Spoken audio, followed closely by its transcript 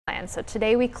plan. So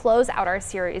today we close out our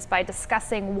series by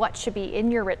discussing what should be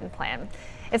in your written plan.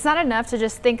 It's not enough to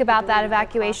just think about that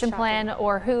evacuation plan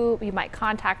or who you might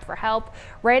contact for help.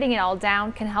 Writing it all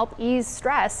down can help ease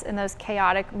stress in those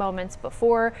chaotic moments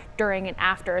before, during, and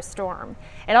after a storm.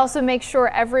 It also makes sure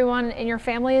everyone in your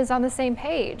family is on the same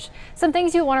page. Some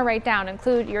things you want to write down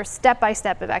include your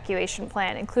step-by-step evacuation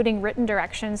plan, including written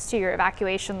directions to your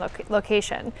evacuation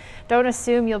location. Don't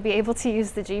assume you'll be able to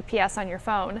use the GPS on your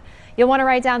phone. You'll want to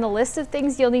write down the list of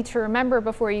things you'll need to remember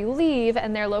before you leave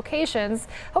and their locations.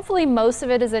 Hopefully most of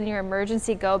it is in your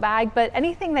emergency go bag, but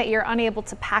anything that you're unable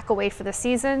to pack away for the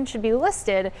season should be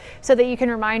listed so that you can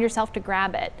remind yourself to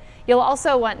grab it. You'll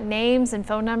also want names and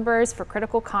phone numbers for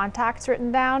critical contacts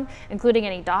written down, including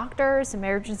any doctors,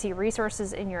 emergency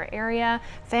resources in your area,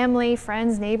 family,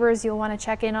 friends, neighbors you'll want to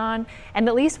check in on, and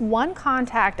at least one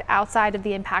contact outside of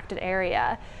the impacted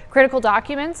area. Critical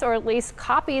documents, or at least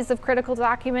copies of critical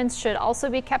documents, should also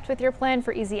be kept with your plan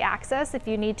for easy access if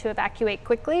you need to evacuate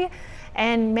quickly.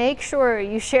 And make sure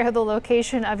you share the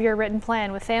location of your written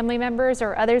plan with family members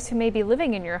or others who may be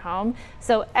living in your home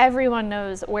so everyone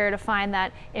knows where to find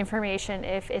that information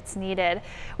if it's needed.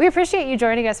 We appreciate you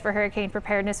joining us for Hurricane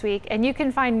Preparedness Week, and you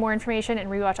can find more information and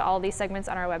rewatch all of these segments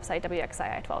on our website,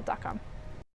 WXII12.com.